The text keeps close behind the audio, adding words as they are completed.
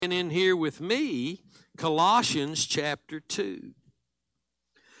And in here with me, Colossians chapter 2.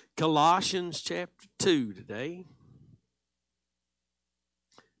 Colossians chapter 2 today.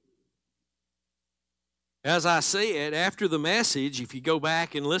 As I said, after the message, if you go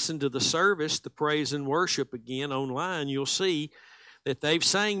back and listen to the service, the praise and worship again online, you'll see that they've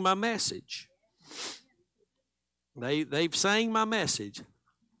sang my message. They've sang my message.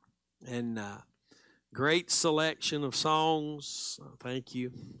 And great selection of songs. Thank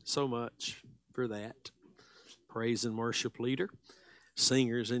you so much for that. Praise and worship leader,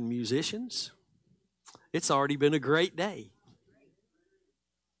 singers and musicians. It's already been a great day.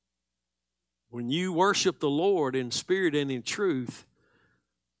 When you worship the Lord in spirit and in truth,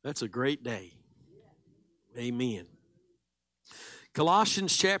 that's a great day. Amen.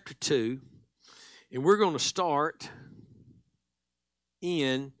 Colossians chapter 2, and we're going to start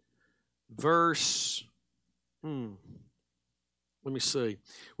in verse, let me see.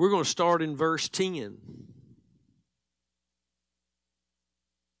 We're going to start in verse 10,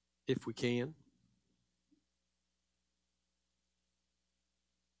 if we can.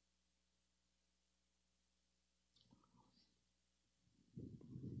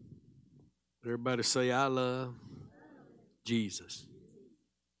 Everybody say, I love Jesus.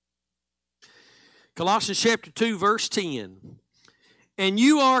 Colossians chapter 2, verse 10. And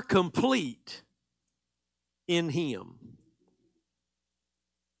you are complete in Him,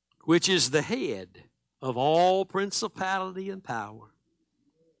 which is the head of all principality and power,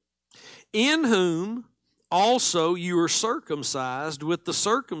 in whom also you are circumcised with the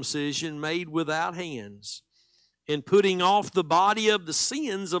circumcision made without hands, in putting off the body of the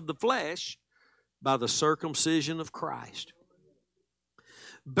sins of the flesh by the circumcision of Christ,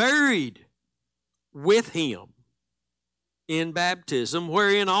 buried with Him in baptism,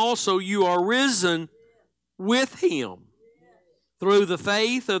 wherein also you are risen with Him through the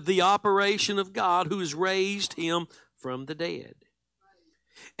faith of the operation of God who has raised Him from the dead.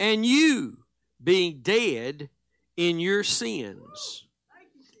 And you, being dead in your sins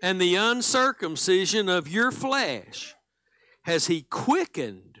and the uncircumcision of your flesh, has He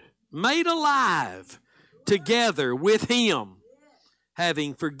quickened, made alive together with Him,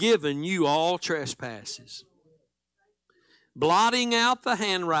 having forgiven you all trespasses, blotting out the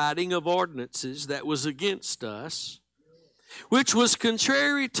handwriting of ordinances that was against us, which was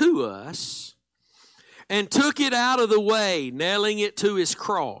contrary to us, and took it out of the way, nailing it to His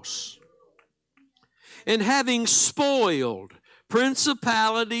cross. And having spoiled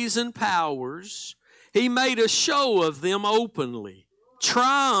principalities and powers, He made a show of them openly,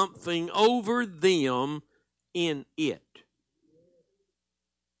 triumphing over them in it.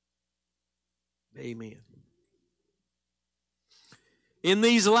 Amen. In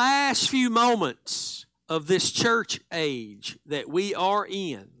these last few moments of this church age that we are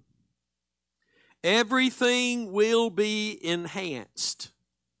in, everything will be enhanced.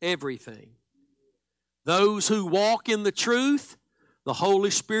 Everything. Those who walk in the truth, the Holy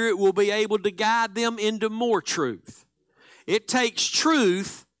Spirit will be able to guide them into more truth. It takes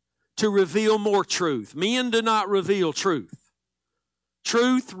truth to reveal more truth. Men do not reveal truth.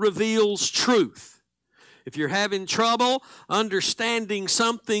 Truth reveals truth. If you're having trouble understanding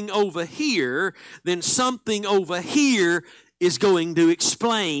something over here, then something over here is going to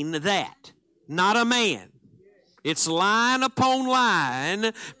explain that, not a man. It's line upon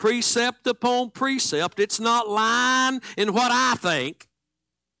line, precept upon precept. It's not line in what I think.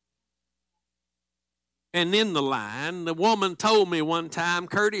 And in the line, the woman told me one time,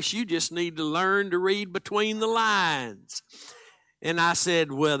 Curtis, you just need to learn to read between the lines. And I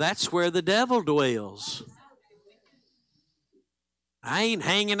said, well, that's where the devil dwells. I ain't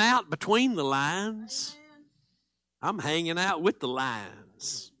hanging out between the lines. I'm hanging out with the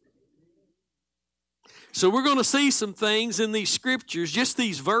lines. So we're going to see some things in these scriptures, just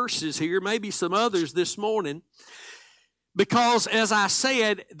these verses here, maybe some others this morning. Because, as I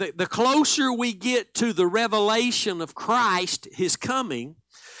said, the closer we get to the revelation of Christ, His coming,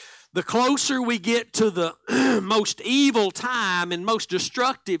 the closer we get to the most evil time and most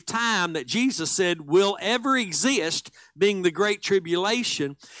destructive time that Jesus said will ever exist, being the Great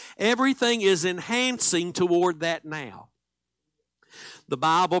Tribulation, everything is enhancing toward that now. The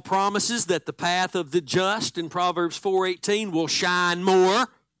Bible promises that the path of the just in Proverbs 4:18 will shine more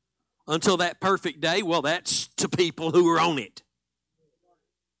until that perfect day. Well, that's to people who are on it.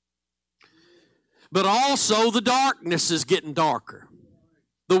 But also the darkness is getting darker.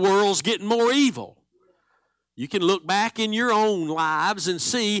 The world's getting more evil. You can look back in your own lives and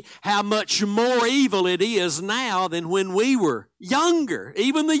see how much more evil it is now than when we were younger.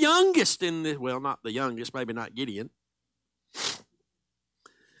 Even the youngest in the, well, not the youngest, maybe not Gideon.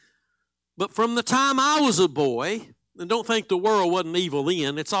 But from the time I was a boy, and don't think the world wasn't evil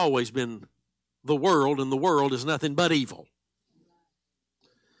then, it's always been the world, and the world is nothing but evil.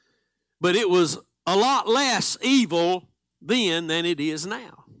 But it was a lot less evil then than it is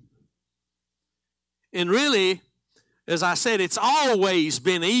now. And really, as I said, it's always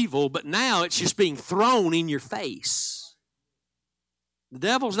been evil, but now it's just being thrown in your face. The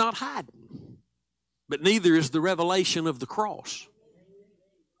devil's not hiding, but neither is the revelation of the cross.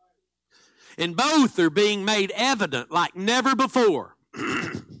 And both are being made evident like never before.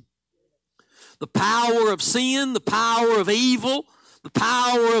 The power of sin, the power of evil, the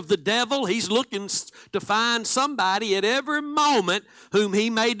power of the devil. He's looking to find somebody at every moment whom he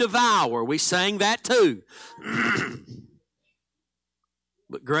may devour. We sang that too.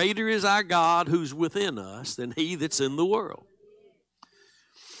 But greater is our God who's within us than he that's in the world.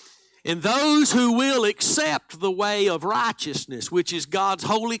 And those who will accept the way of righteousness, which is God's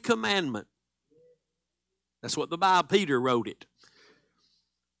holy commandment. That's what the Bible, Peter wrote it.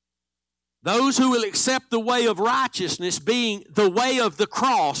 Those who will accept the way of righteousness being the way of the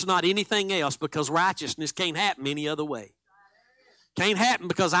cross, not anything else, because righteousness can't happen any other way. Can't happen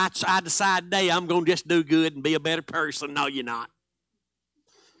because I decide today I'm going to just do good and be a better person. No, you're not.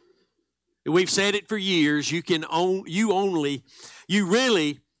 We've said it for years. You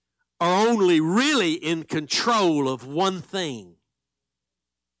really are only really in control of one thing,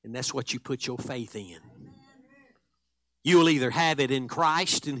 and that's what you put your faith in. You will either have it in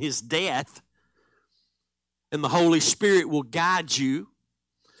Christ and his death, and the Holy Spirit will guide you,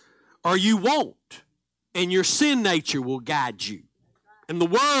 or you won't, and your sin nature will guide you, and the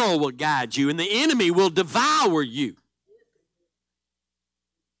world will guide you, and the enemy will devour you.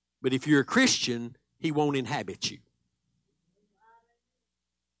 But if you're a Christian, he won't inhabit you,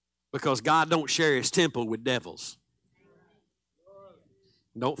 because God don't share his temple with devils.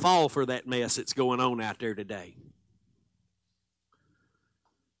 Don't fall for that mess that's going on out there today.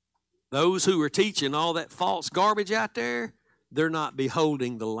 Those who are teaching all that false garbage out there, they're not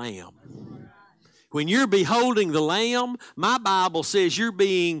beholding the Lamb. When you're beholding the Lamb, my Bible says you're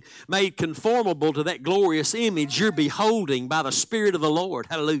being made conformable to that glorious image you're beholding by the Spirit of the Lord.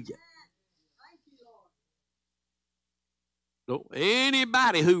 Hallelujah.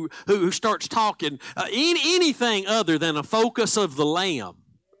 Anybody who starts talking anything other than a focus of the Lamb,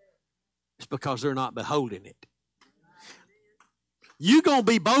 it's because they're not beholding it. You're going to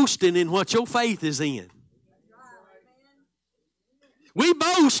be boasting in what your faith is in. We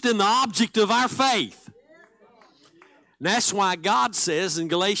boast in the object of our faith. And that's why God says in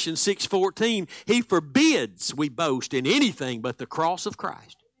Galatians 6:14, he forbids we boast in anything but the cross of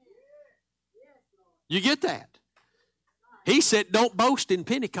Christ. You get that? He said, don't boast in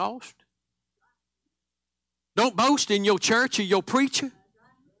Pentecost. Don't boast in your church or your preacher.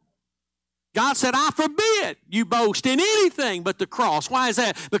 God said, I forbid you boast in anything but the cross. Why is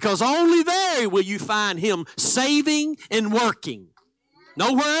that? Because only there will you find him saving and working.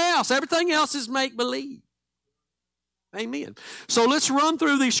 Nowhere else. Everything else is make-believe. Amen. So let's run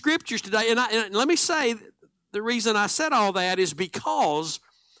through these scriptures today. And let me say, the reason I said all that is because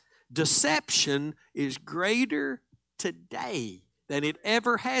deception is greater today than it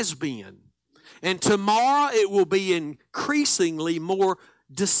ever has been. And tomorrow it will be increasingly more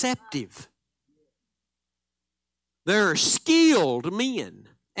deceptive. There are skilled men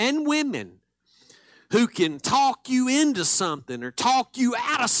and women who can talk you into something or talk you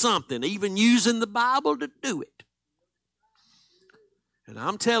out of something, even using the Bible to do it. And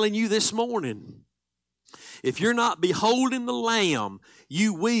I'm telling you this morning, if you're not beholding the Lamb,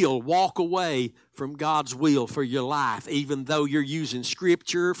 you will walk away from God's will for your life, even though you're using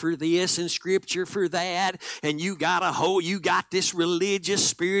Scripture for this and Scripture for that, and you got this religious,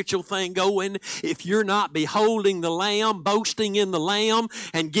 spiritual thing going. If you're not beholding the Lamb, boasting in the Lamb,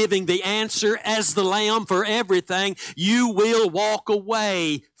 and giving the answer as the Lamb for everything, you will walk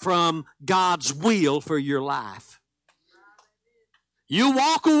away from God's will for your life. You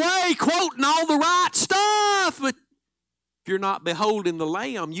walk away quoting all the right stuff, but if you're not beholding the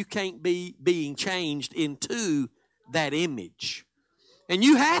Lamb, you can't be being changed into that image. And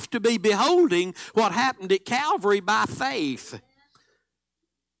you have to be beholding what happened at Calvary by faith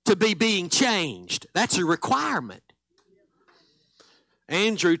to be being changed. That's a requirement.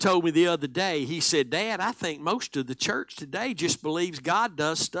 Andrew told me the other day, he said, Dad, I think most of the church today just believes God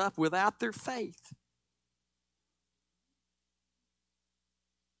does stuff without their faith.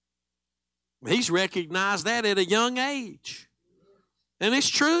 He's recognized that at a young age. And it's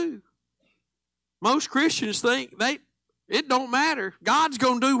true. Most Christians think it don't matter. God's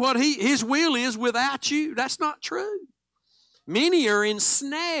going to do what his will is without you. That's not true. Many are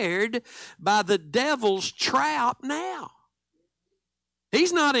ensnared by the devil's trap now.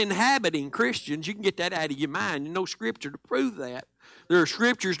 He's not inhabiting Christians. You can get that out of your mind. There's no scripture to prove that. There are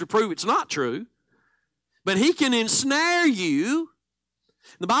scriptures to prove it's not true. But he can ensnare you.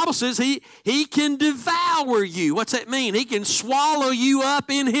 The Bible says he can devour you. What's that mean? He can swallow you up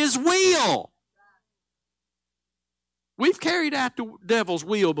in his will. We've carried out the devil's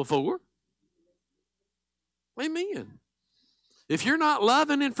will before. Amen. If you're not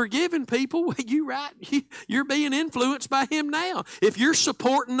loving and forgiving people, well, you're being influenced by him now. If you're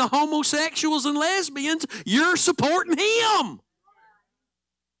supporting the homosexuals and lesbians, you're supporting him.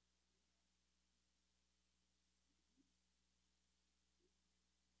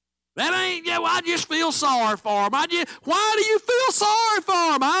 That ain't, I just feel sorry for him. Why do you feel sorry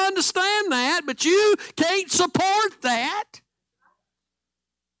for him? I understand that, but you can't support that.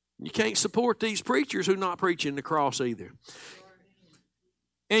 You can't support these preachers who are not preaching the cross either.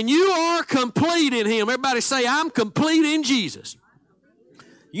 And you are complete in him. Everybody say, I'm complete in Jesus.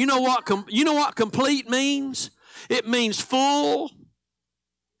 You know what complete means? It means full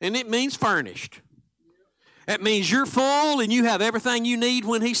and it means furnished. That means you're full and you have everything you need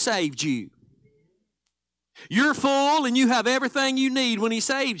when he saved you. You're full and you have everything you need when he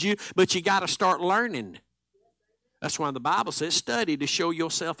saved you, but you got to start learning. That's why the Bible says, study to show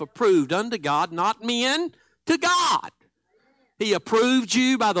yourself approved unto God, not men, to God. He approved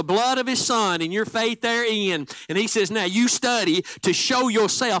you by the blood of his Son and your faith therein. And he says, now you study to show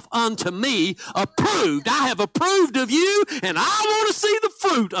yourself unto me approved. I have approved of you, and I want to see the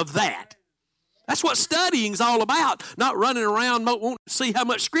fruit of that. That's what studying's all about, not running around wanting to see how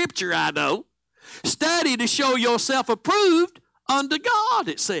much scripture I know. Study to show yourself approved unto God,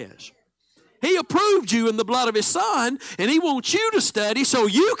 it says. He approved you in the blood of his Son, and he wants you to study so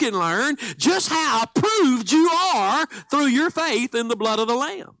you can learn just how approved you are through your faith in the blood of the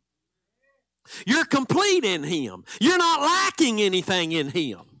Lamb. You're complete in him. You're not lacking anything in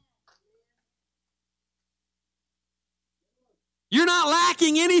him. You're not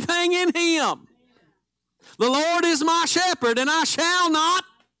lacking anything in him. The Lord is my shepherd, and I shall not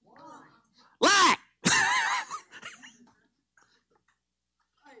lack.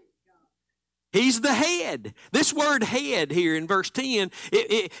 He's the head. This word head here in verse 10,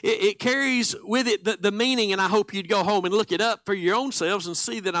 it carries with it the meaning, and I hope you'd go home and look it up for your own selves and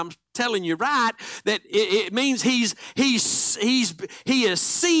see that I'm telling you right, that it means he has seized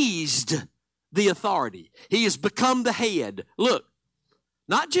the authority. He has become the head. Look,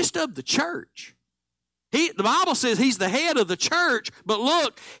 not just of the church. The Bible says he's the head of the church, but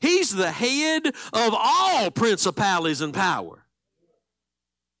look, he's the head of all principalities and power.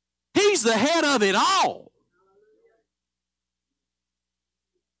 He's the head of it all.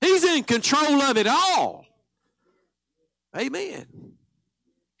 He's in control of it all. Amen.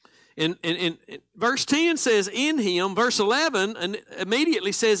 And verse 10 says in him. Verse 11 and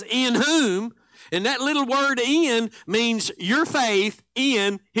immediately says in whom. And that little word in means your faith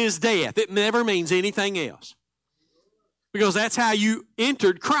in his death. It never means anything else. Because that's how you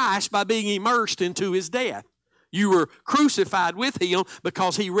entered Christ, by being immersed into his death. You were crucified with him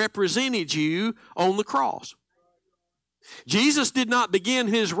because he represented you on the cross. Jesus did not begin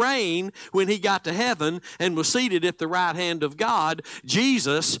his reign when he got to heaven and was seated at the right hand of God.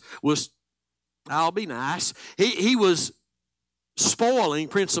 Jesus was, I'll be nice, he was spoiling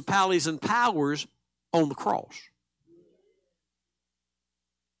principalities and powers on the cross.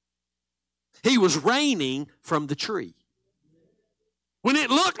 He was reigning from the tree. When it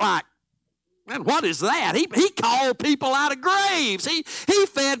looked like, man, what is that? He called people out of graves. He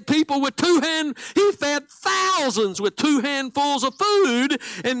fed people with he fed thousands with 2 handfuls of food.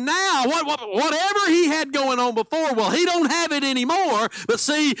 And now, whatever he had going on before, well, he don't have it anymore. But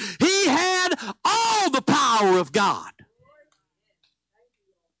see, he had all the power of God.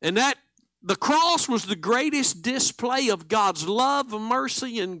 And the cross was the greatest display of God's love,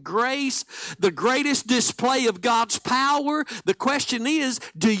 mercy, and grace, the greatest display of God's power. The question is,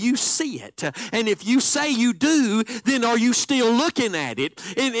 do you see it? And if you say you do, then are you still looking at it?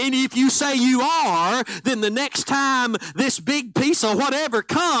 And if you say you are, then the next time this big piece of whatever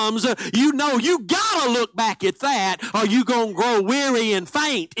comes, you know you got to look back at that, or you're going to grow weary and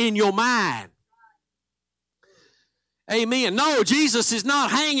faint in your mind. Amen. No, Jesus is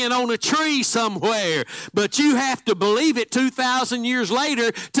not hanging on a tree somewhere, but you have to believe it 2,000 years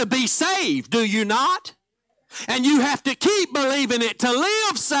later to be saved, do you not? And you have to keep believing it to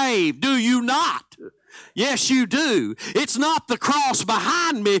live saved, do you not? Yes, you do. It's not the cross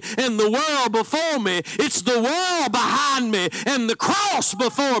behind me and the world before me. It's the world behind me and the cross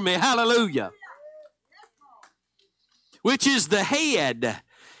before me. Hallelujah. which is the head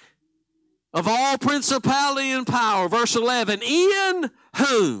of all principality and power. Verse 11, in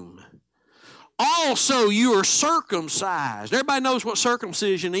whom also you are circumcised. Everybody knows what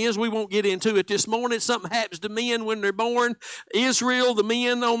circumcision is. We won't get into it this morning. It's something happens to men when they're born. Israel, the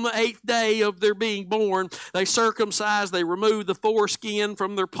men on the 8th day of their being born, they circumcise. They remove the foreskin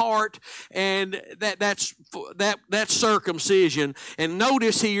from their part, and that's circumcision. And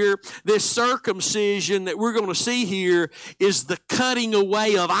notice here, this circumcision that we're going to see here is the cutting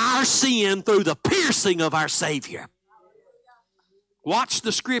away of our sin through the piercing of our Savior. Watch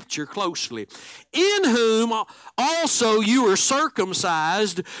the scripture closely. In whom also you are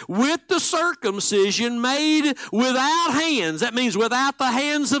circumcised with the circumcision made without hands. That means without the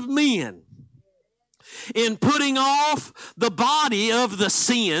hands of men. In putting off the body of the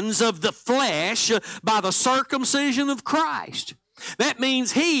sins of the flesh by the circumcision of Christ. That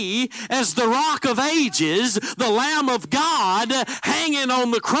means He, as the Rock of Ages, the Lamb of God, hanging on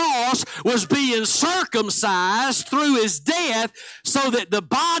the cross, was being circumcised through His death so that the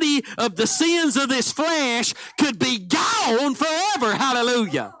body of the sins of this flesh could be gone forever.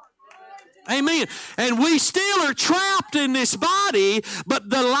 Hallelujah. Amen. And we still are trapped in this body, but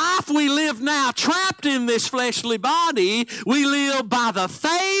the life we live now, trapped in this fleshly body, we live by the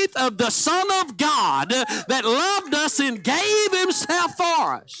faith of the Son of God that loved us and gave Himself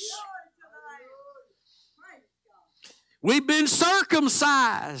for us. We've been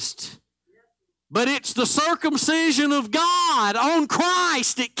circumcised, but it's the circumcision of God on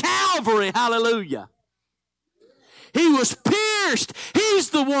Christ at Calvary. Hallelujah. He was pierced.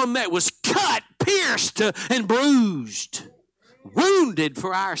 He's the one that was cut, pierced, and bruised, wounded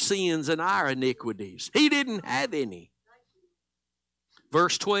for our sins and our iniquities. He didn't have any.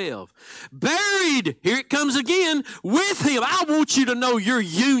 Verse 12, buried, here it comes again, with Him. I want you to know your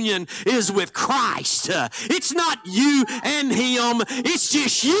union is with Christ. It's not you and Him. It's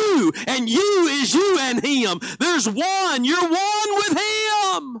just you, and you is you and Him. There's one. You're one with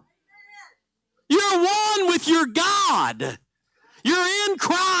Him. You're one with your God. You're in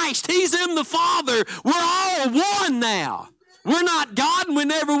Christ. He's in the Father. We're all one now. We're not God and we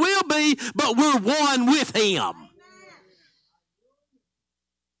never will be, but we're one with Him.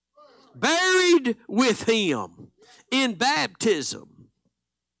 Buried with Him in baptism,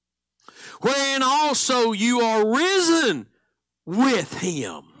 wherein also you are risen with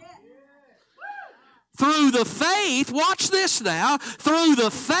Him. Through the faith, watch this now, through the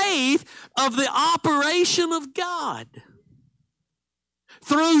faith of the operation of God.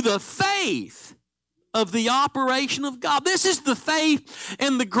 Through the faith of the operation of God. This is the faith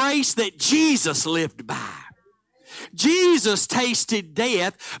and the grace that Jesus lived by. Jesus tasted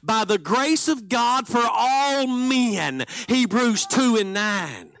death by the grace of God for all men. Hebrews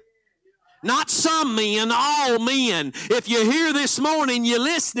 2:9. Not some men, all men. If you're here this morning, you're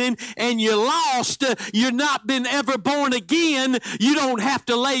listening, and you're lost, you're not been ever born again, you don't have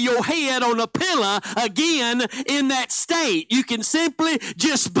to lay your head on a pillow again in that state. You can simply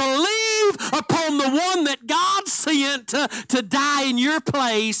just believe upon the one that God sent to die in your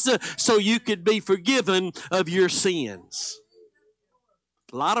place so you could be forgiven of your sins.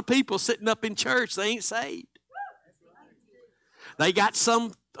 A lot of people sitting up in church, they ain't saved. They got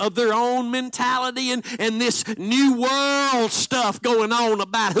some of their own mentality and this new world stuff going on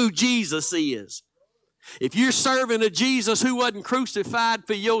about who Jesus is. If you're serving a Jesus who wasn't crucified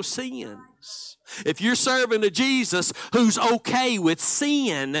for your sins, if you're serving a Jesus who's okay with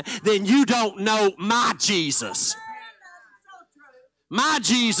sin, then you don't know my Jesus. My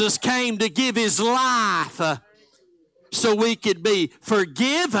Jesus came to give His life so we could be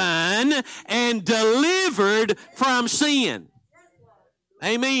forgiven and delivered from sin.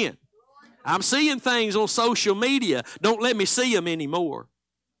 Amen. I'm seeing things on social media. Don't let me see them anymore.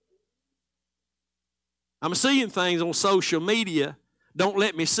 I'm seeing things on social media. Don't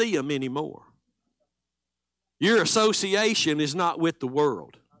let me see them anymore. Your association is not with the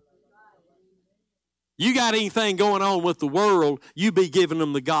world. You got anything going on with the world, you be giving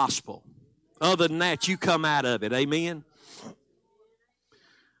them the gospel. Other than that, you come out of it. Amen.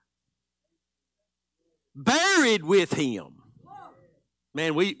 Buried with Him.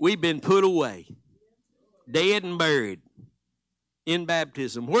 Man, we've been put away, dead and buried in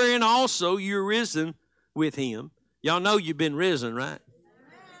baptism, wherein also you're risen with Him. Y'all know you've been risen, right?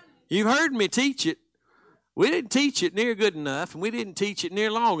 You've heard me teach it. We didn't teach it near good enough, and we didn't teach it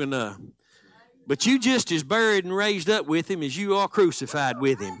near long enough. But you just as buried and raised up with Him as you are crucified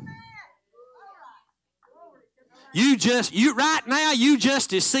with Him. Right now, you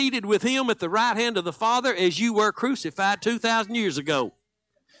just as seated with Him at the right hand of the Father as you were crucified 2,000 years ago.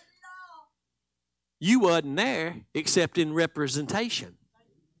 You wasn't there except in representation.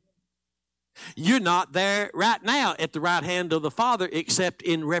 You're not there right now at the right hand of the Father except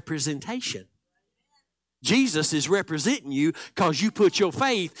in representation. Jesus is representing you because you put your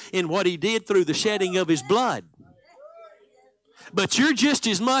faith in what He did through the shedding of His blood. But you're just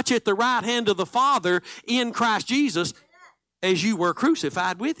as much at the right hand of the Father in Christ Jesus as you were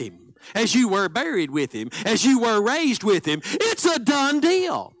crucified with Him, as you were buried with Him, as you were raised with Him. It's a done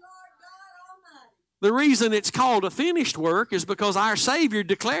deal. The reason it's called a finished work is because our Savior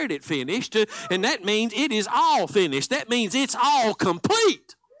declared it finished, and that means it is all finished. That means it's all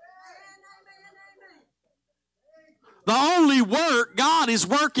complete. The only work God is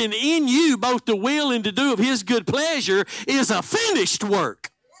working in you, both to will and to do of His good pleasure, is a finished work.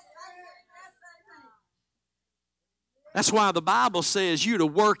 That's why the Bible says you're to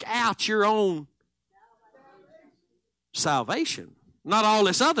work out your own salvation. Not all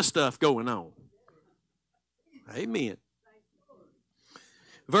this other stuff going on. Amen.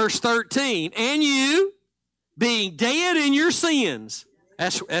 Verse 13, and you, being dead in your sins.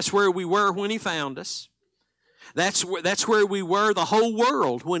 That's where we were when He found us. That's where we were, the whole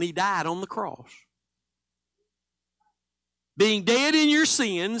world, when He died on the cross. Being dead in your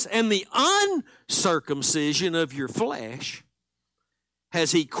sins and the uncircumcision of your flesh,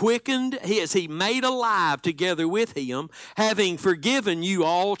 has He quickened, has He made alive together with Him, having forgiven you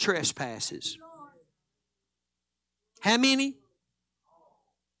all trespasses. How many?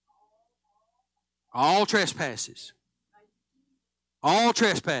 All trespasses. All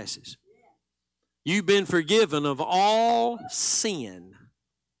trespasses. You've been forgiven of all sin.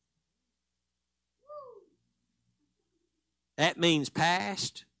 That means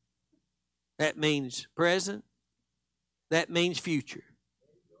past. That means present. That means future.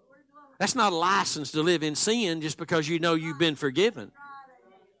 That's not a license to live in sin just because you know you've been forgiven.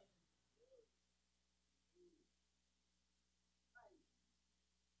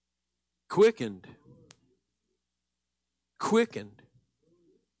 Quickened. Quickened.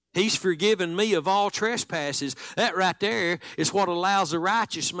 He's forgiven me of all trespasses. That right there is what allows the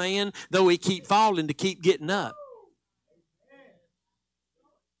righteous man, though he keep falling, to keep getting up.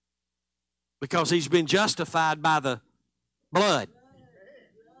 Because he's been justified by the blood.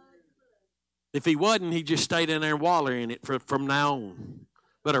 If he wasn't, he'd just stay in there and waller in it from now on.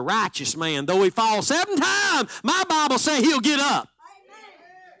 But a righteous man, though he falls 7 times, my Bible says he'll get up.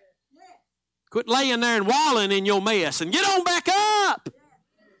 Quit laying there and wallowing in your mess and get on back up.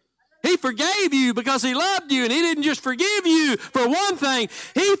 He forgave you because He loved you, and He didn't just forgive you for one thing.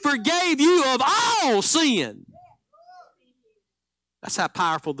 He forgave you of all sin. That's how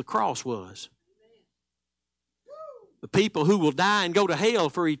powerful the cross was. The people who will die and go to hell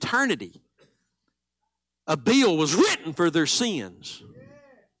for eternity, a bill was written for their sins.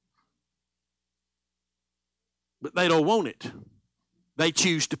 But they don't want it. They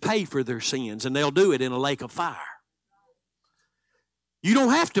choose to pay for their sins, and they'll do it in a lake of fire. You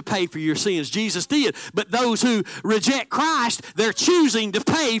don't have to pay for your sins. Jesus did. But those who reject Christ, they're choosing to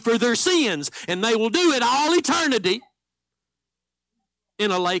pay for their sins, and they will do it all eternity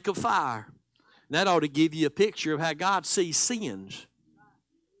in a lake of fire. And that ought to give you a picture of how God sees sins.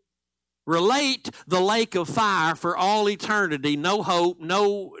 Relate the lake of fire for all eternity, no hope,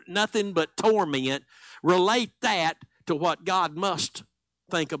 nothing but torment. Relate that to what God must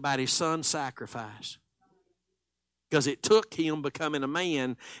think about His Son's sacrifice. Because it took Him becoming a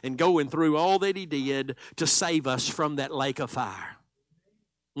man and going through all that He did to save us from that lake of fire.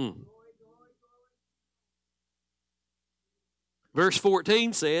 Verse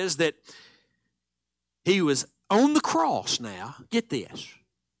 14 says that He was on the cross now. Get this.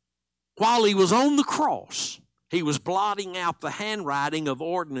 While He was on the cross, He was blotting out the handwriting of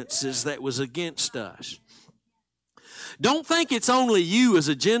ordinances that was against us. Don't think it's only you as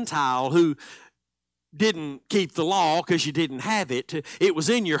a Gentile who didn't keep the law because you didn't have it. It was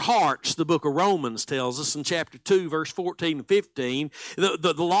in your hearts, the book of Romans tells us in chapter 2, verse 14 and 15.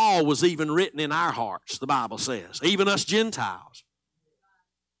 The law was even written in our hearts, the Bible says. Even us Gentiles.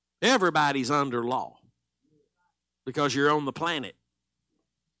 Everybody's under law because you're on the planet.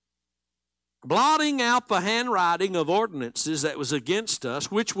 Blotting out the handwriting of ordinances that was against us,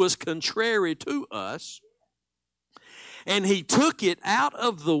 which was contrary to us, and He took it out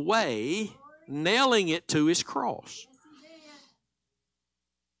of the way, nailing it to His cross.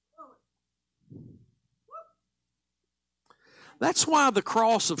 That's why the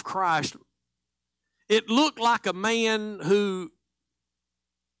cross of Christ, it looked like a man who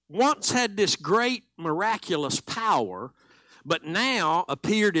once had this great miraculous power, but now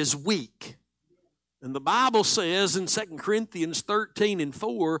appeared as weak. And the Bible says in 2 Corinthians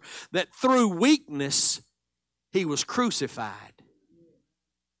 13:4 that through weakness he was crucified.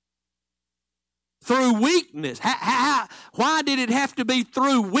 Through weakness. Why did it have to be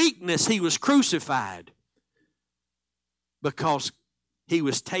through weakness he was crucified? Because he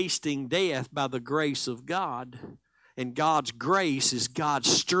was tasting death by the grace of God. And God's grace is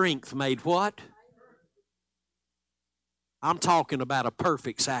God's strength made what? I'm talking about a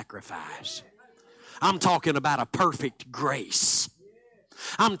perfect sacrifice. I'm talking about a perfect grace.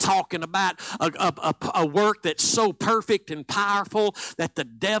 I'm talking about a work that's so perfect and powerful that the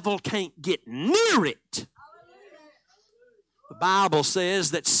devil can't get near it. The Bible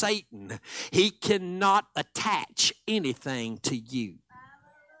says that Satan, he cannot attach anything to you.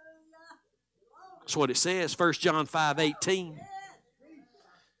 That's what it says, 1 John 5:18.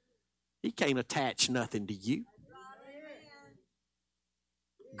 He can't attach nothing to you.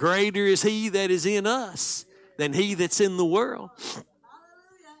 Greater is he that is in us than he that's in the world.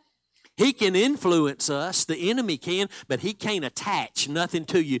 He can influence us, the enemy can, but he can't attach nothing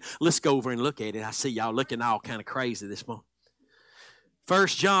to you. Let's go over and look at it. I see y'all looking all kind of crazy this morning. 1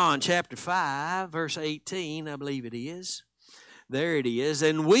 John chapter 5, verse 18, I believe it is. There it is.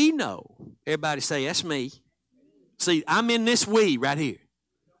 And we know, everybody say, that's me. See, I'm in this we right here.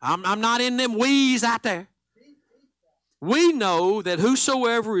 I'm not in them we's out there. We know that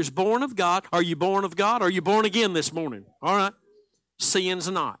whosoever is born of God, are you born of God? Are you born again this morning? All right. Sins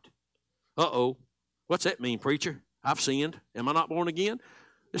not. Uh-oh. What's that mean, preacher? I've sinned. Am I not born again?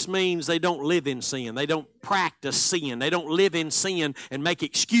 This means they don't live in sin. They don't practice sin. They don't live in sin and make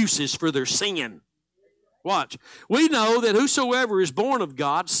excuses for their sin. Watch. We know that whosoever is born of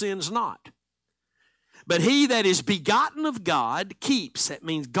God sins not. But he that is begotten of God keeps, that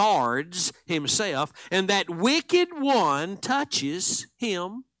means guards himself, and that wicked one touches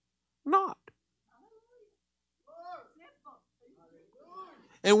him not.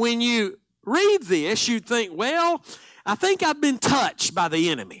 And when you read this, you think, well, I think I've been touched by the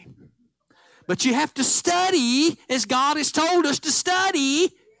enemy. But you have to study as God has told us to study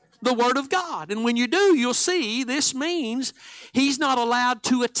the Word of God. And when you do, you'll see this means he's not allowed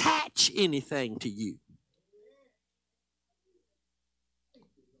to attach anything to you.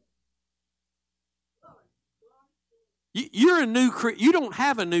 You're a new you don't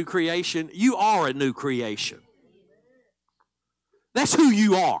have a new creation. You are a new creation. That's who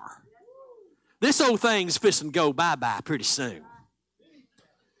you are. This old thing's fixing to go bye-bye pretty soon.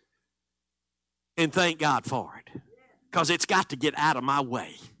 And thank God for it. Because it's got to get out of my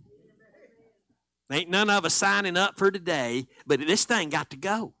way. Ain't none of us signing up for today, but this thing got to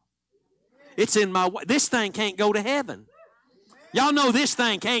go. It's in my way. This thing can't go to heaven. Y'all know this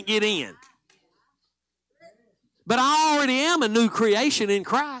thing can't get in. But I already am a new creation in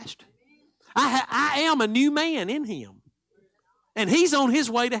Christ. I am a new man in Him. And He's on His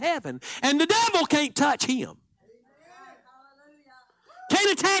way to heaven. And the devil can't touch Him.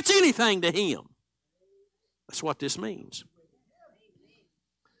 Can't attach anything to Him. That's what this means.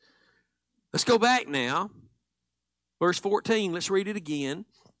 Let's go back now. Verse 14, let's read it again.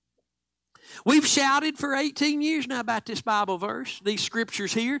 We've shouted for 18 years now about this Bible verse, these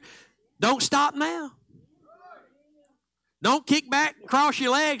scriptures here. Don't stop now. Don't kick back and cross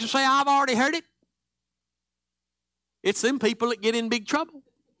your legs and say, I've already heard it. It's them people that get in big trouble.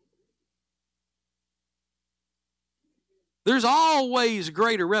 There's always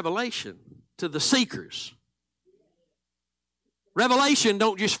greater revelation to the seekers. Revelation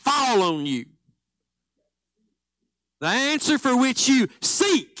don't just fall on you. The answer for which you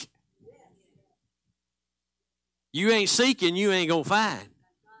seek, you ain't seeking, you ain't going to find.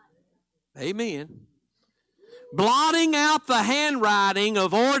 Amen. Blotting out the handwriting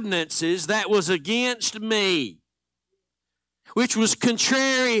of ordinances that was against me, which was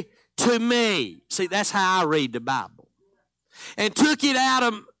contrary to me. See, that's how I read the Bible. And took it out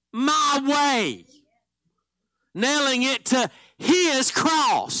of my way, nailing it to His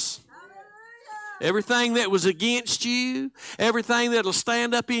cross. Everything that was against you, everything that'll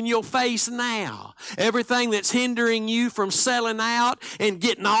stand up in your face now, everything that's hindering you from selling out and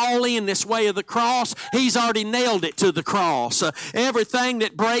getting all in this way of the cross, He's already nailed it to the cross. Everything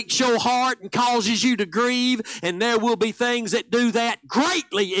that breaks your heart and causes you to grieve, and there will be things that do that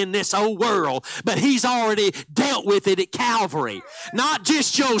greatly in this old world, but He's already dealt with it at Calvary. Not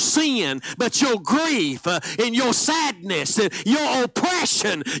just your sin, but your grief and your sadness, your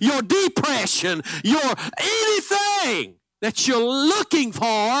oppression, your depression, your anything that you're looking for,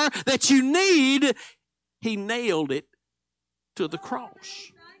 that you need, He nailed it to the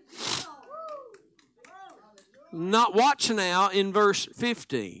cross. Not watch now in verse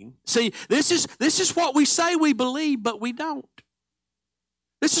 15. See, this is what we say we believe, but we don't.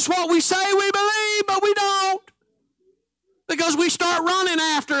 This is what we say we believe, but we don't. Because we start running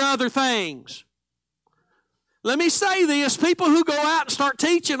after other things. Let me say this, people who go out and start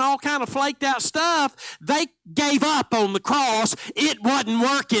teaching all kind of flaked out stuff, they gave up on the cross. It wasn't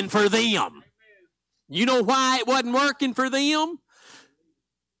working for them. You know why it wasn't working for them?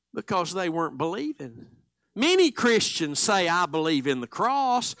 Because they weren't believing. Many Christians say, I believe in the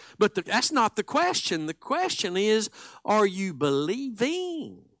cross, but that's not the question. The question is, are you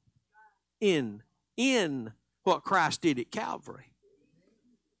believing in what Christ did at Calvary?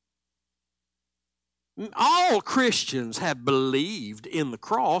 All Christians have believed in the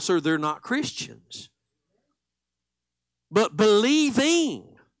cross, or they're not Christians. But believing,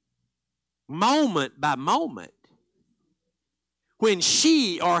 moment by moment, when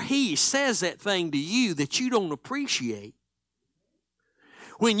she or he says that thing to you that you don't appreciate,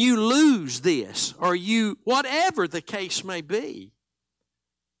 when you lose this, or you, whatever the case may be,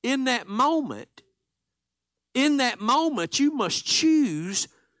 in that moment, you must choose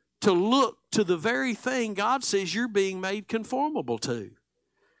to look to the very thing God says you're being made conformable to.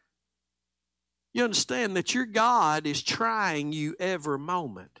 You understand that your God is trying you every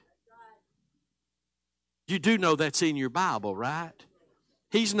moment. You do know that's in your Bible, right?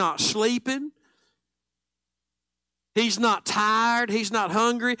 He's not sleeping. He's not tired. He's not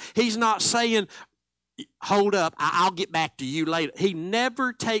hungry. He's not saying, hold up, I'll get back to you later. He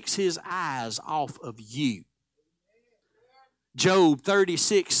never takes his eyes off of you. Job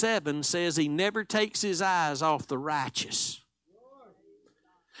 36:7 says he never takes his eyes off the righteous.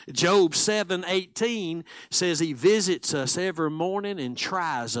 Job 7:18 says he visits us every morning and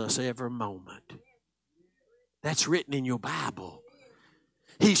tries us every moment. That's written in your Bible.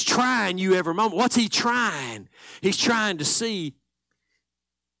 He's trying you every moment. What's he trying? He's trying to see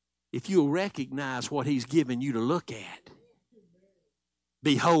if you'll recognize what he's given you to look at.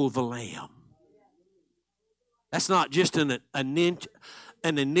 Behold the Lamb. That's not just an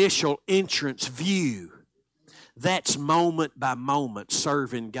initial entrance view. That's moment by moment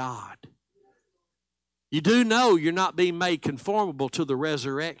serving God. You do know you're not being made conformable to the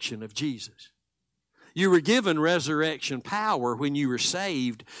resurrection of Jesus. You were given resurrection power when you were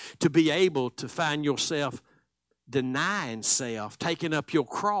saved to be able to find yourself denying self, taking up your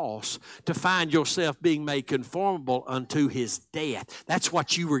cross, to find yourself being made conformable unto his death. That's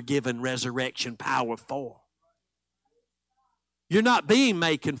what you were given resurrection power for. You're not being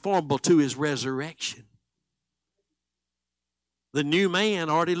made conformable to his resurrection. The new man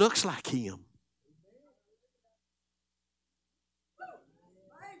already looks like him.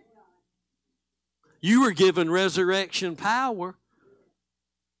 You were given resurrection power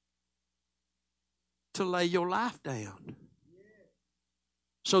to lay your life down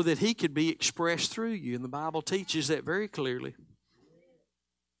so that he could be expressed through you. And the Bible teaches that very clearly.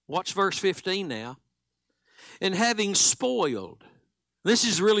 Watch verse 15 now. And having spoiled, this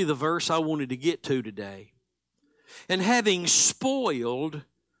is really the verse I wanted to get to today. And having spoiled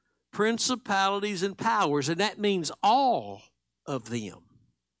principalities and powers, and that means all of them.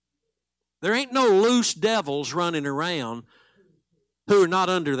 There ain't no loose devils running around who are not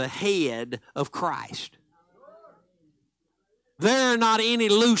under the head of Christ. There are not any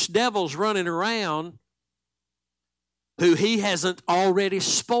loose devils running around who he hasn't already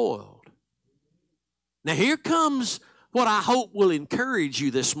spoiled. Now here comes what I hope will encourage you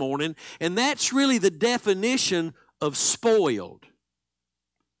this morning, and that's really the definition of spoiled.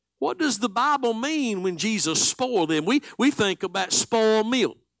 What does the Bible mean when Jesus spoiled them? We think about spoiled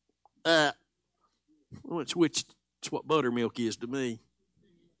milk. Which is what buttermilk is to me.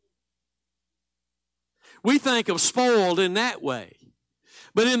 We think of spoiled in that way.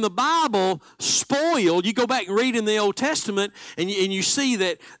 But in the Bible, spoiled, you go back and read in the Old Testament, and you see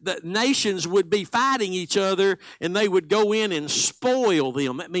that nations would be fighting each other, and they would go in and spoil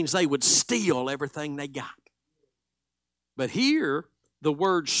them. That means they would steal everything they got. But here, the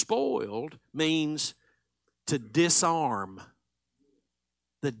word spoiled means to disarm.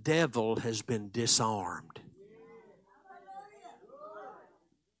 The devil has been disarmed.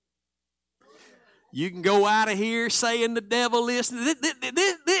 You can go out of here saying the devil is,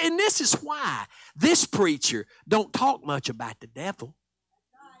 and this is why this preacher don't talk much about the devil.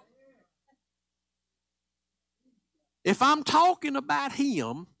 If I'm talking about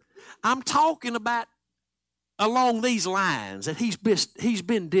him, I'm talking about along these lines that he's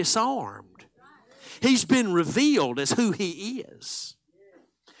been disarmed. He's been revealed as who he is.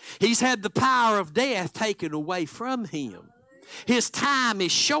 He's had the power of death taken away from him. His time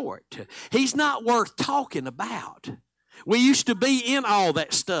is short. He's not worth talking about. We used to be in all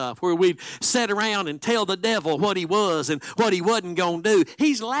that stuff where we'd sit around and tell the devil what he was and what he wasn't going to do.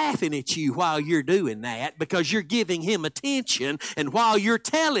 He's laughing at you while you're doing that because you're giving him attention. And while you're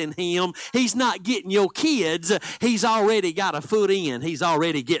telling him he's not getting your kids, he's already got a foot in. He's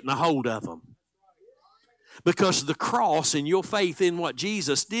already getting a hold of them. Because the cross and your faith in what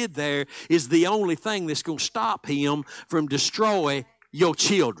Jesus did there is the only thing that's going to stop him from destroying your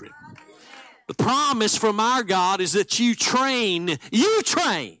children. The promise from our God is that you train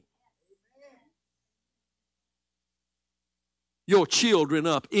your children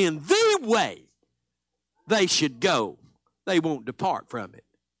up in the way they should go. They won't depart from it.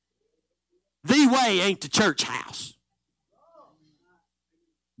 The way ain't the church house.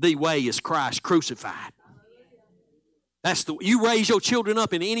 The way is Christ crucified. You raise your children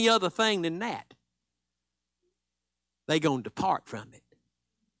up in any other thing than that, they're going to depart from it.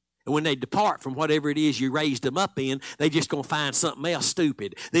 And when they depart from whatever it is you raised them up in, they just going to find something else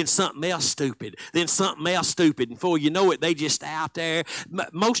stupid, then something else stupid, then something else stupid. And before you know it, they just out there.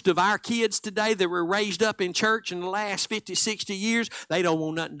 Most of our kids today that were raised up in church in the last 50, 60 years, they don't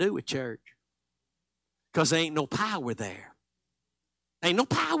want nothing to do with church because there ain't no power there. Ain't no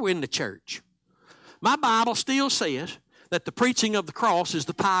power in the church. My Bible still says that the preaching of the cross is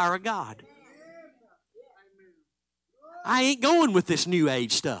the power of God. I ain't going with this new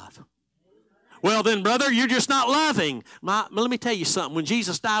age stuff. Well, then, brother, you're just not loving. Let me tell you something. When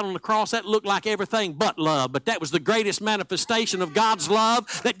Jesus died on the cross, that looked like everything but love. But that was the greatest manifestation of God's love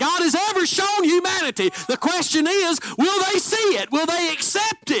that God has ever shown humanity. The question is, will they see it? Will they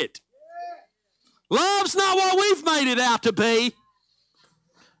accept it? Love's not what we've made it out to be.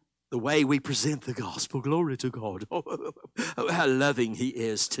 The way we present the gospel, glory to God. Oh, how loving he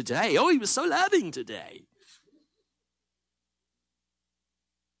is today. Oh, he was so loving today.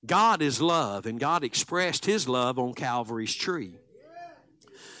 God is love, and God expressed his love on Calvary's tree.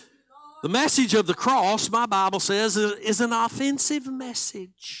 The message of the cross, my Bible says, is an offensive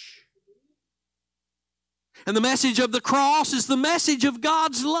message. And the message of the cross is the message of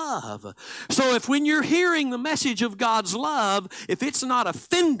God's love. So if when you're hearing the message of God's love, if it's not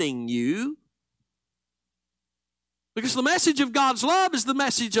offending you, because the message of God's love is the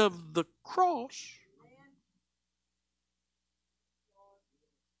message of the cross.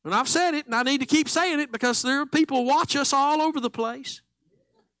 And I've said it, and I need to keep saying it because there are people watch us all over the place.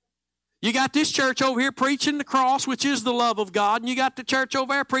 You got this church over here preaching the cross, which is the love of God, and you got the church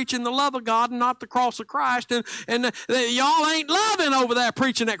over there preaching the love of God and not the cross of Christ, and y'all ain't loving over there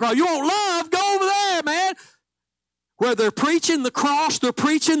preaching that cross. You want love? Go over there, man. Where they're preaching the cross, they're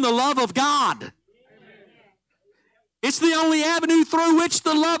preaching the love of God. It's the only avenue through which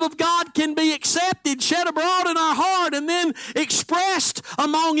the love of God can be accepted, shed abroad in our heart, and then expressed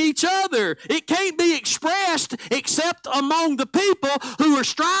among each other. It can't be expressed except among the people who are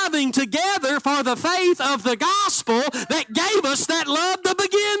striving together for the faith of the gospel that gave us that love to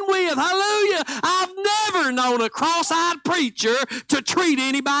begin with. Hallelujah. I've never known a cross-eyed preacher to treat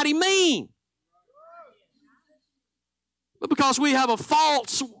anybody mean. But because we have a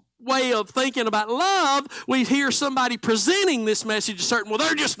false way of thinking about love, we hear somebody presenting this message a certain, well,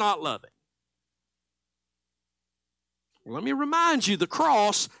 they're just not loving. Well, let me remind you, the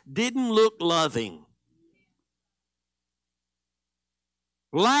cross didn't look loving.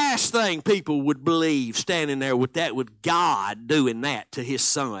 Last thing people would believe standing there with God doing that to his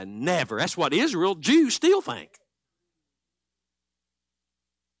son. Never. That's what Israel, Jews still think.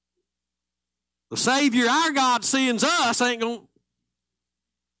 The Savior, our God, sends us, ain't going to.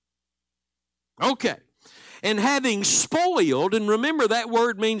 Okay. And having spoiled, and remember that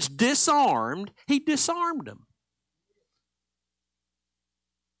word means disarmed, he disarmed them.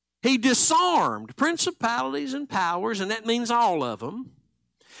 He disarmed principalities and powers, and that means all of them.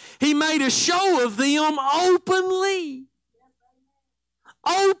 He made a show of them openly.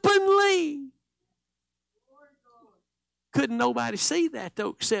 Openly. Couldn't nobody see that, though,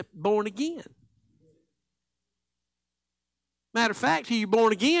 except born again. Matter of fact, if you're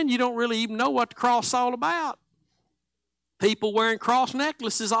born again, you don't really even know what the cross is all about. People wearing cross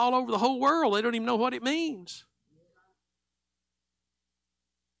necklaces all over the whole world, they don't even know what it means.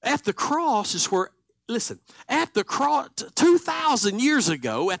 At the cross is where, listen, at the cross, 2,000 years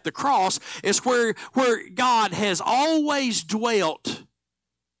ago, at the cross is where God has always dwelt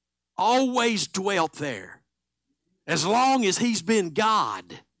there. As long as he's been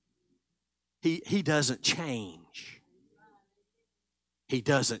God, he doesn't change. He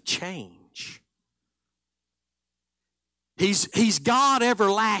doesn't change. He's God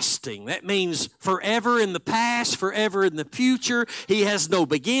everlasting. That means forever in the past, forever in the future. He has no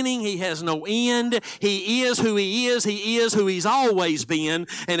beginning. He has no end. He is who He is. He is who He's always been.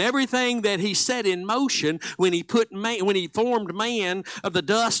 And everything that He set in motion when He formed man of the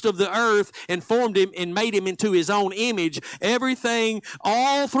dust of the earth and formed him and made him into His own image, everything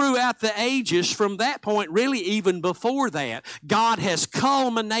all throughout the ages from that point, really even before that, God has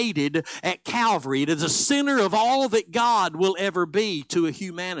culminated at Calvary. It is the center of all that God will ever be to a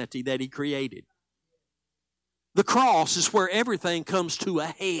humanity that He created. The cross is where everything comes to a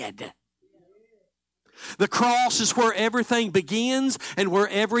head. The cross is where everything begins and where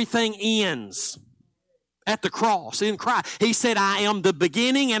everything ends. At the cross, in Christ. He said, I am the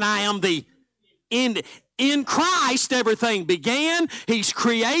beginning and I am the end. In Christ, everything began. He's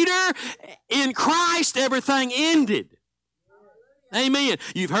creator. In Christ, everything ended. Amen.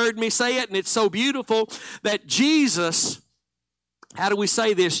 You've heard me say it, and it's so beautiful that Jesus, how do we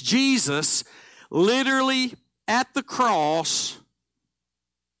say this? Jesus literally at the cross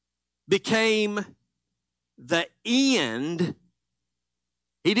became the end.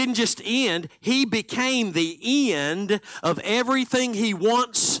 He didn't just end, He became the end of everything He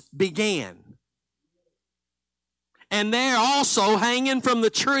once began. And there also, hanging from the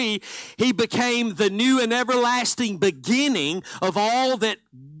tree, He became the new and everlasting beginning of all that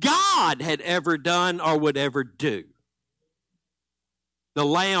God had ever done or would ever do. The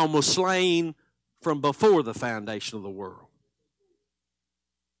Lamb was slain from before the foundation of the world.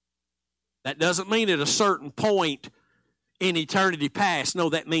 That doesn't mean at a certain point in eternity past. No,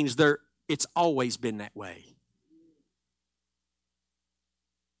 that means it's always been that way.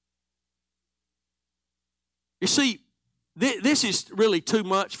 You see, this is really too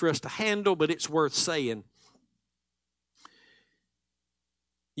much for us to handle, but it's worth saying.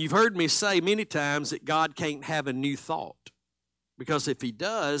 You've heard me say many times that God can't have a new thought. Because if He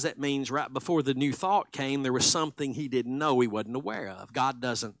does, that means right before the new thought came, there was something He didn't know, He wasn't aware of. God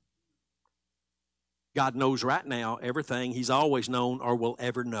doesn't. God knows right now everything He's always known or will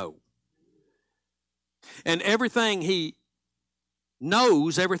ever know. And everything He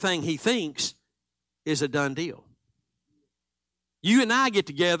knows, everything He thinks is a done deal. You and I get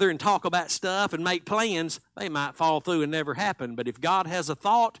together and talk about stuff and make plans. They might fall through and never happen. But if God has a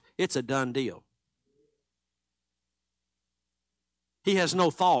thought, it's a done deal. He has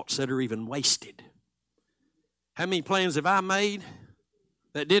no thoughts that are even wasted. How many plans have I made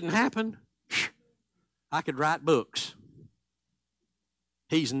that didn't happen? I could write books.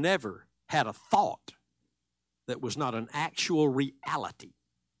 He's never had a thought that was not an actual reality.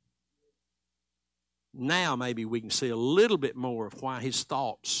 Now maybe we can see a little bit more of why His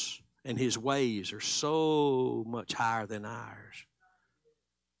thoughts and His ways are so much higher than ours.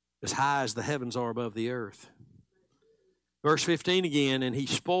 As high as the heavens are above the earth. Verse 15 again, and He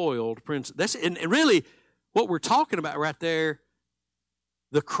spoiled Prince. And really, what we're talking about right there,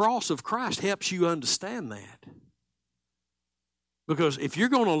 the cross of Christ helps you understand that. Because if you're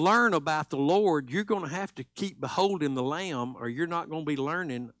going to learn about the Lord, you're going to have to keep beholding the Lamb, or you're not going to be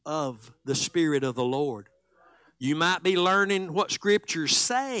learning of the Spirit of the Lord. You might be learning what Scriptures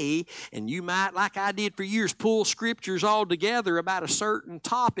say, and you might, like I did for years, pull Scriptures all together about a certain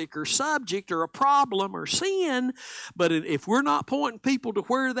topic or subject or a problem or sin. But if we're not pointing people to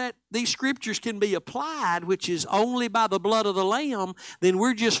where these Scriptures can be applied, which is only by the blood of the Lamb, then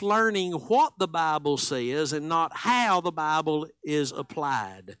we're just learning what the Bible says and not how the Bible is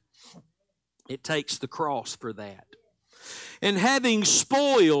applied. It takes the cross for that. And having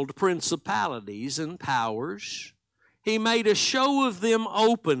spoiled principalities and powers, He made a show of them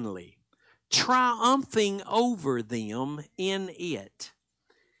openly, triumphing over them in it.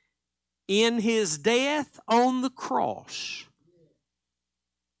 In His death on the cross,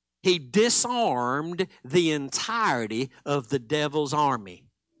 He disarmed the entirety of the devil's army.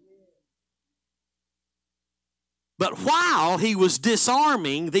 But while He was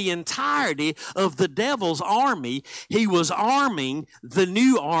disarming the entirety of the devil's army, He was arming the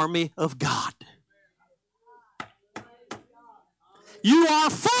new army of God. You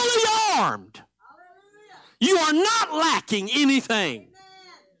are fully armed. You are not lacking anything.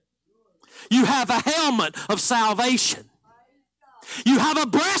 You have a helmet of salvation. You have a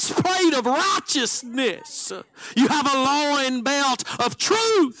breastplate of righteousness. You have a loin belt of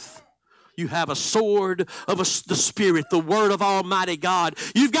truth. You have a sword of the Spirit, the Word of Almighty God.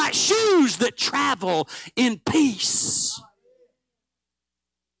 You've got shoes that travel in peace.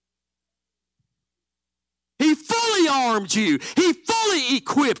 He fully armed you. He fully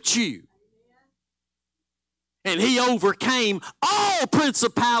equipped you. And he overcame all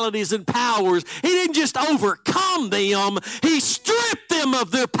principalities and powers. He didn't just overcome them, he stripped them of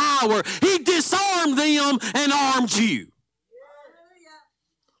their power. He disarmed them and armed you.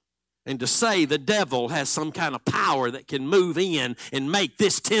 And to say the devil has some kind of power that can move in and make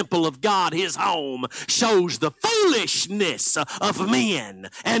this temple of God his home shows the foolishness of men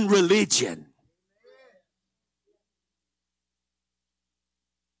and religion.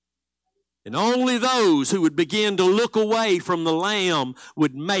 And only those who would begin to look away from the Lamb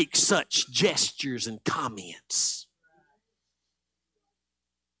would make such gestures and comments.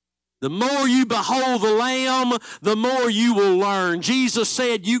 The more you behold the Lamb, the more you will learn. Jesus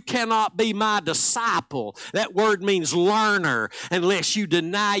said, you cannot be my disciple. That word means learner, unless you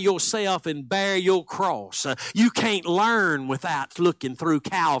deny yourself and bear your cross. You can't learn without looking through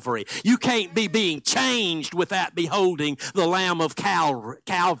Calvary. You can't be being changed without beholding the Lamb of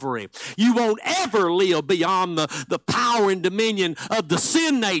Calvary. You won't ever live beyond the power and dominion of the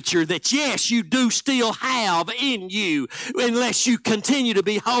sin nature that, yes, you do still have in you, unless you continue to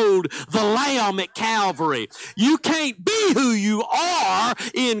behold the Lamb at Calvary. You can't be who you are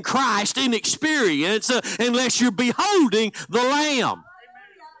in Christ in experience unless you're beholding the Lamb.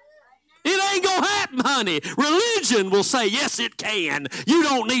 It ain't gonna happen, honey. Religion will say, yes, it can. You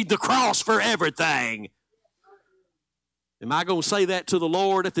don't need the cross for everything. Am I gonna say that to the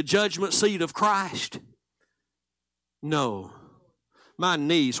Lord at the judgment seat of Christ? No. My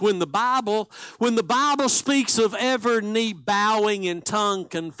knees. When the Bible speaks of every knee bowing and tongue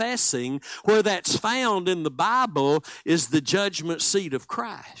confessing, where that's found in the Bible is the judgment seat of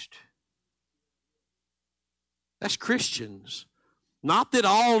Christ. That's Christians. Not that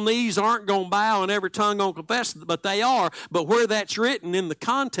all knees aren't going to bow and every tongue going to confess, but they are. But where that's written, in the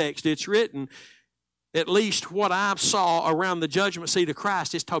context it's written, at least what I saw around the judgment seat of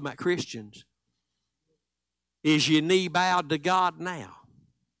Christ, it's talking about Christians. Is your knee bowed to God now?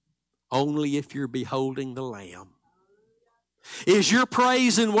 Only if you're beholding the Lamb. Is your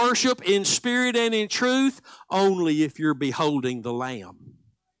praise and worship in spirit and in truth? Only if you're beholding the Lamb.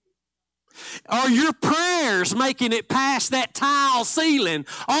 Are your prayers making it past that tile ceiling?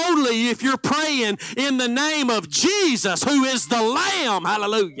 Only if you're praying in the name of Jesus, who is the Lamb.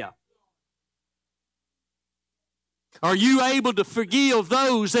 Hallelujah. Are you able to forgive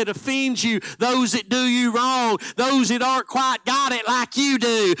those that offend you, those that do you wrong, those that aren't quite got it like you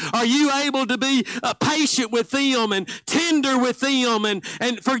do? Are you able to be patient with them and tender with them and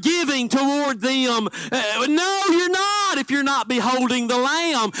forgiving toward them? No, you're not if you're not beholding the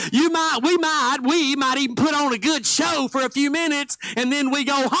Lamb. We might even put on a good show for a few minutes and then we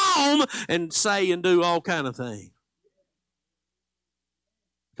go home and say and do all kind of things.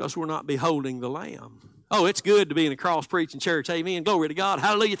 Because we're not beholding the Lamb. Oh, it's good to be in a cross-preaching church. Amen. Glory to God.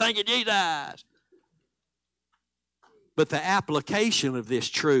 Hallelujah. Thank you, Jesus. But the application of this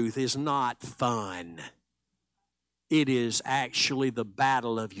truth is not fun. It is actually the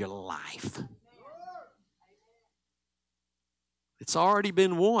battle of your life. It's already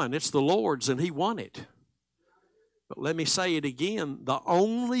been won. It's the Lord's, and He won it. But let me say it again. The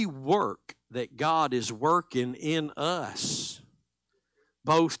only work that God is working in us,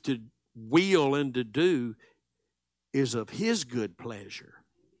 both to will and to do, is of His good pleasure.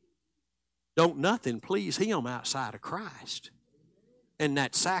 Don't nothing please Him outside of Christ and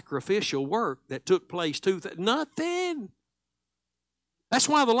that sacrificial work that took place nothing. That's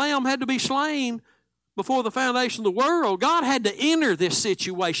why the Lamb had to be slain before the foundation of the world. God had to enter this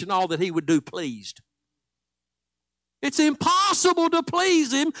situation, all that He would do pleased. It's impossible to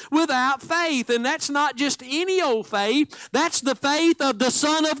please Him without faith. And that's not just any old faith. That's the faith of the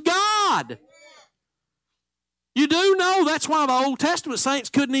Son of God. You do know that's why the Old Testament saints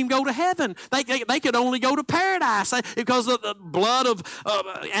couldn't even go to heaven. They could only go to paradise because of the blood of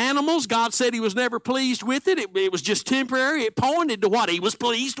animals. God said He was never pleased with it. It was just temporary. It pointed to what He was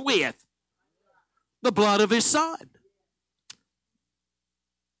pleased with. The blood of His Son.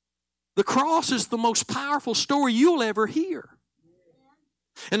 The cross is the most powerful story you'll ever hear.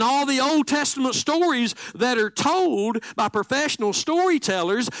 And all the Old Testament stories that are told by professional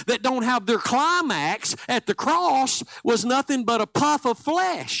storytellers that don't have their climax at the cross was nothing but a puff of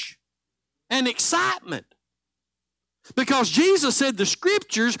flesh and excitement. Because Jesus said the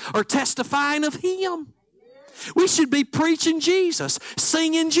Scriptures are testifying of Him. We should be preaching Jesus,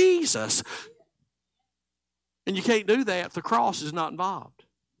 singing Jesus. And you can't do that if the cross is not involved.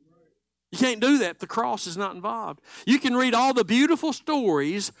 You can't do that if the cross is not involved. You can read all the beautiful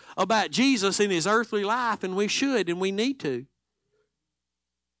stories about Jesus in His earthly life, and we should and we need to.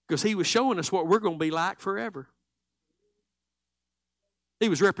 Because He was showing us what we're going to be like forever. He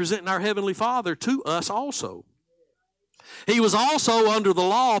was representing our Heavenly Father to us also. He was also under the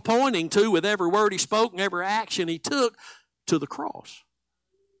law, pointing to, with every word he spoke and every action he took, to the cross.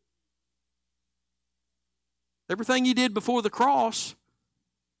 Everything he did before the cross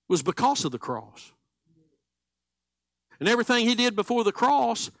was because of the cross. And everything he did before the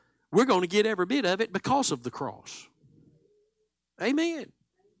cross, we're going to get every bit of it because of the cross. Amen.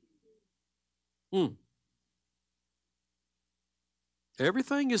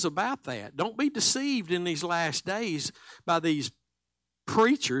 Everything is about that. Don't be deceived in these last days by these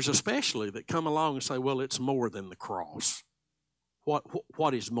preachers, especially, that come along and say, well, it's more than the cross.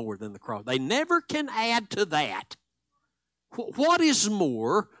 What is more than the cross? They never can add to that. What is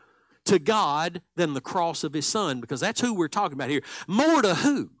more to God than the cross of His Son? Because that's who we're talking about here. More to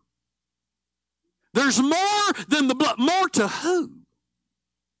who? There's more than the blood. More to who?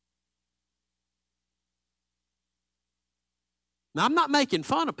 Now, I'm not making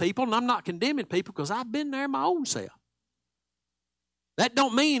fun of people and I'm not condemning people because I've been there my own self. That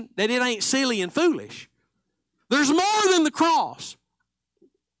don't mean that it ain't silly and foolish. There's more than the cross.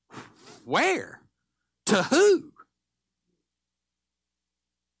 Where? To who?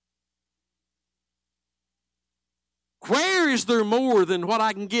 Where is there more than what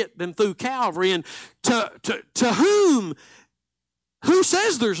I can get than through Calvary? And to whom? Who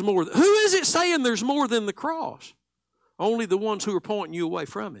says there's more? Who is it saying there's more than the cross? Only the ones who are pointing you away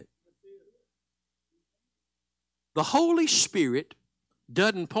from it. The Holy Spirit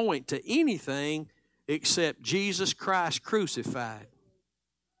doesn't point to anything except Jesus Christ crucified.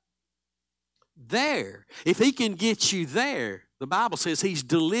 There, if He can get you there, the Bible says He's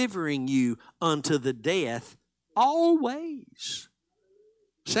delivering you unto the death always.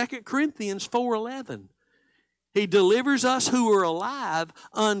 2 Corinthians 4:11. He delivers us who are alive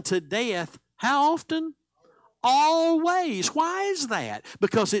unto death. How often? Always. Why is that?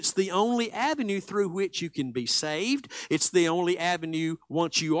 Because it's the only avenue through which you can be saved. It's the only avenue,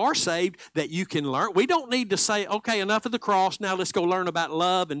 once you are saved, that you can learn. We don't need to say, okay, enough of the cross, now let's go learn about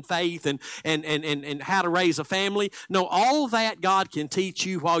love and faith and how to raise a family. No, all that God can teach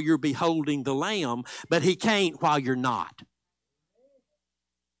you while you're beholding the Lamb, but He can't while you're not.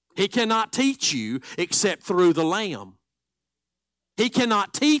 He cannot teach you except through the Lamb. He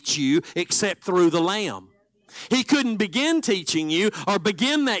cannot teach you except through the Lamb. He couldn't begin teaching you or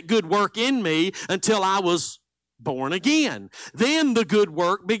begin that good work in me until I was born again. Then the good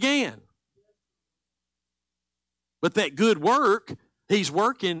work began. But that good work He's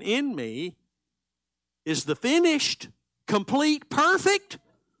working in me is the finished, complete, perfect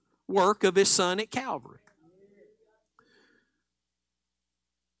work of His Son at Calvary.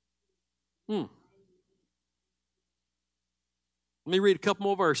 Let me read a couple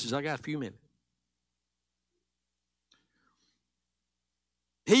more verses. I got a few minutes.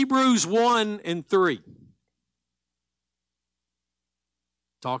 Hebrews 1:3.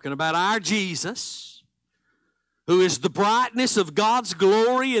 Talking about our Jesus, who is the brightness of God's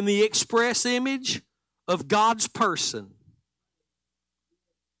glory and the express image of God's person,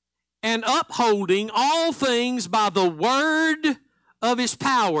 and upholding all things by the word of His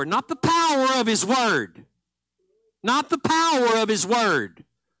power. Not the power of His word. Not the power of His word.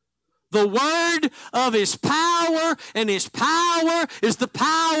 The word of His power, and His power is the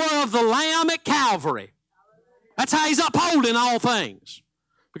power of the Lamb at Calvary. That's how He's upholding all things.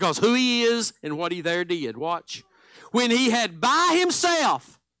 Because who He is and what He there did. Watch. When He had by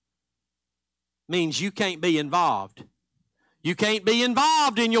Himself means you can't be involved. You can't be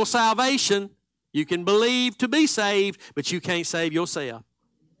involved in your salvation. You can believe to be saved, but you can't save yourself.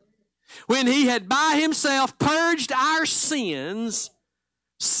 When He had by Himself purged our sins,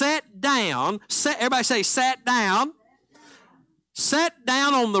 sat down, everybody say sat down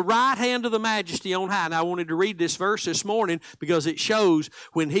on the right hand of the Majesty on high. And I wanted to read this verse this morning because it shows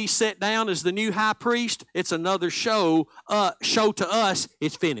when He sat down as the new high priest, it's another show to us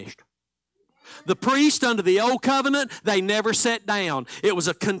it's finished. The priest under the old covenant, they never sat down. It was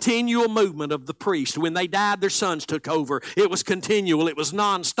a continual movement of the priest. When they died, their sons took over. It was continual. It was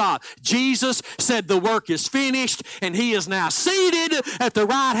nonstop. Jesus said the work is finished, and He is now seated at the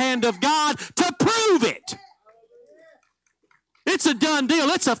right hand of God to prove it. It's a done deal.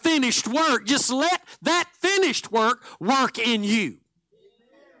 It's a finished work. Just let that finished work in you.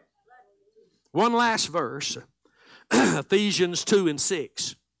 One last verse, Ephesians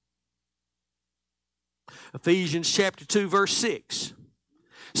 2:6. Ephesians chapter 2, verse 6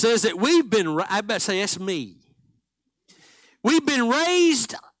 says that we've been, I better say that's me. We've been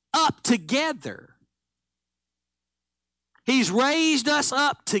raised up together. He's raised us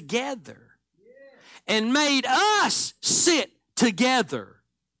up together and made us sit together.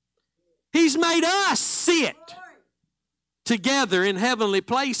 He's made us sit. together in heavenly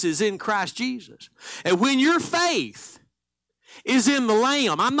places in Christ Jesus. And when your faith is in the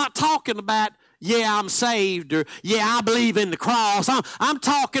Lamb, I'm not talking about, yeah, I'm saved, or yeah, I believe in the cross. I'm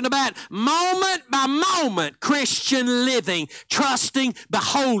talking about moment by moment Christian living, trusting,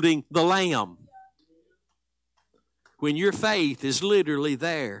 beholding the Lamb. When your faith is literally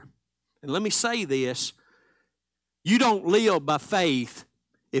there. And let me say this, you don't live by faith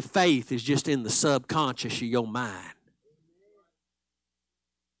if faith is just in the subconscious of your mind.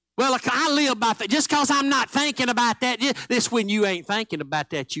 Well, I live by faith. Just because I'm not thinking about that, this when you ain't thinking about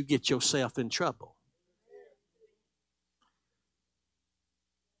that, you get yourself in trouble.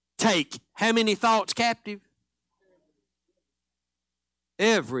 Take how many thoughts captive?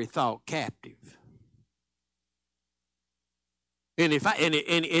 Every thought captive. And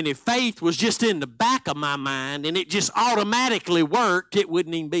if faith was just in the back of my mind and it just automatically worked, it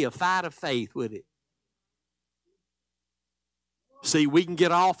wouldn't even be a fight of faith, would it? See, we can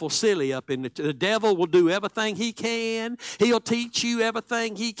get awful silly up in the devil will do everything he can. He'll teach you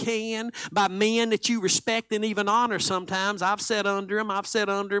everything he can by men that you respect and even honor sometimes. I've sat under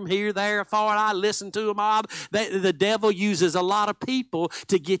him here, there, far. I listen to him. The devil uses a lot of people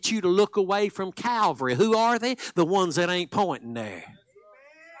to get you to look away from Calvary. Who are they? The ones that ain't pointing there.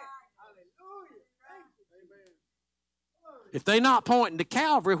 If they're not pointing to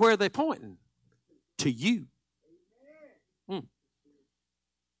Calvary, where are they pointing? To you.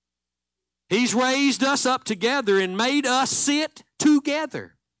 He's raised us up together and made us sit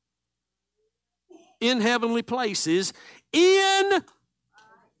together in heavenly places. You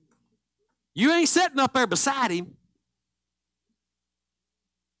ain't sitting up there beside him.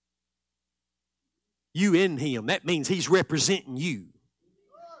 You in him. That means he's representing you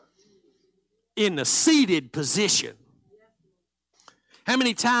in a seated position. How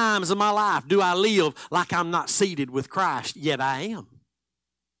many times in my life do I live like I'm not seated with Christ, yet I am?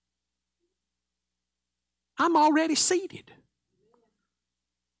 I'm already seated.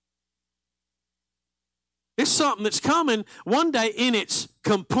 It's something that's coming one day in its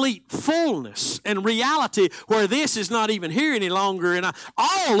complete fullness and reality where this is not even here any longer and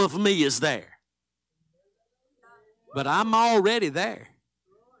all of me is there. But I'm already there.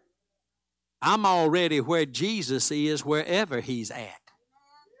 I'm already where Jesus is wherever he's at.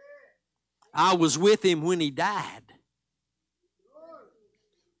 I was with him when he died.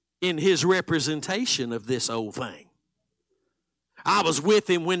 In his representation of this old thing. I was with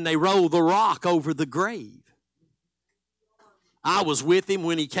him when they rolled the rock over the grave. I was with him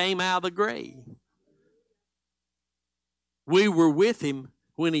when he came out of the grave. We were with him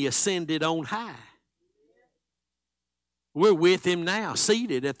when he ascended on high. We're with him now,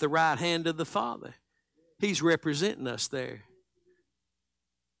 seated at the right hand of the Father. He's representing us there.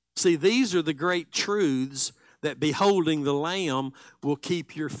 See, these are the great truths that beholding the Lamb will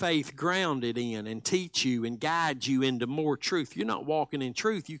keep your faith grounded in and teach you and guide you into more truth. You're not walking in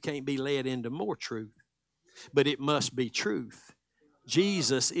truth, you can't be led into more truth. But it must be truth.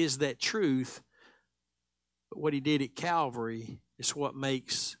 Jesus is that truth. But what he did at Calvary is what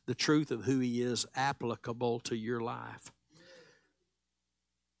makes the truth of who he is applicable to your life.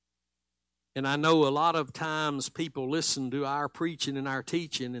 And I know a lot of times people listen to our preaching and our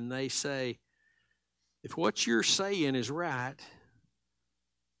teaching and they say, if what you're saying is right,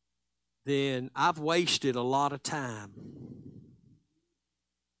 then I've wasted a lot of time.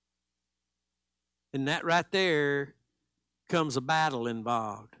 And that right there comes a battle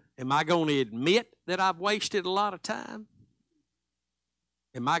involved. Am I going to admit that I've wasted a lot of time?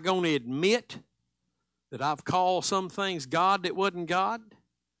 Am I going to admit that I've called some things God that wasn't God?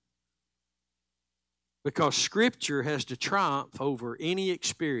 Because Scripture has to triumph over any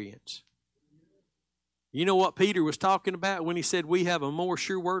experience. You know what Peter was talking about when he said we have a more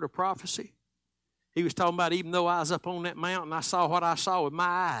sure word of prophecy? He was talking about even though I was up on that mountain, I saw what I saw with my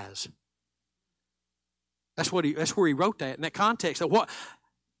eyes. That's where he wrote that in that context. Of what,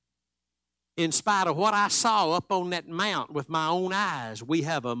 in spite of what I saw up on that mount with my own eyes, we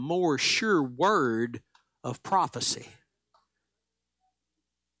have a more sure word of prophecy.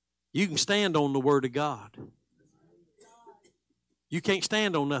 You can stand on the Word of God. You can't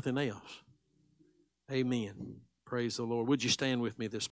stand on nothing else. Amen. Praise the Lord. Would you stand with me this